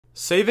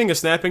Saving a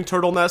snapping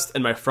turtle nest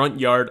in my front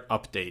yard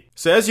update.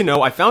 So as you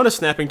know, I found a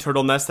snapping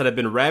turtle nest that had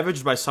been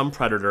ravaged by some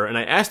predator, and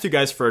I asked you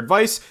guys for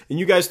advice, and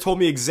you guys told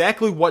me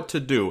exactly what to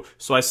do.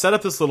 So I set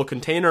up this little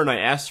container and I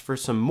asked for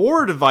some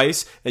more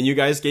advice, and you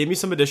guys gave me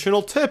some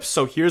additional tips,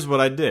 so here's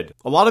what I did.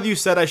 A lot of you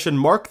said I should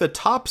mark the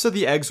tops of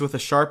the eggs with a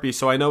Sharpie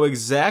so I know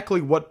exactly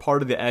what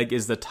part of the egg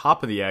is the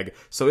top of the egg,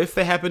 so if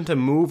they happen to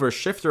move or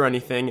shift or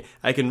anything,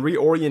 I can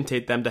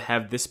reorientate them to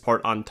have this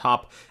part on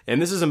top.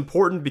 And this is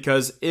important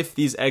because if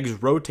these eggs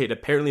rotate,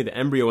 apparently the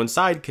embryo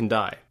inside can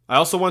die. I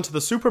also went to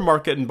the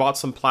supermarket and bought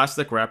some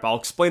plastic wrap. I'll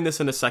explain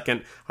this in a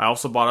second. I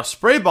also bought a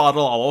spray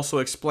bottle. I'll also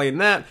explain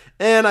that.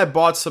 And I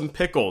bought some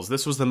pickles.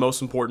 This was the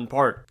most important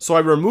part. So I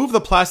removed the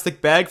plastic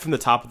bag from the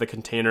top of the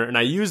container and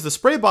I used the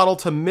spray bottle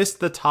to mist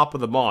the top of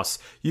the moss.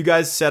 You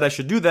guys said I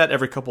should do that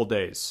every couple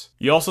days.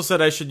 You also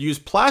said I should use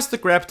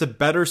plastic wrap to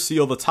better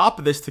seal the top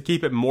of this to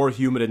keep it more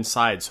humid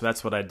inside. So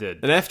that's what I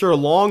did. And after a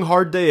long,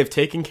 hard day of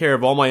taking care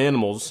of all my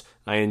animals,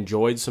 I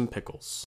enjoyed some pickles.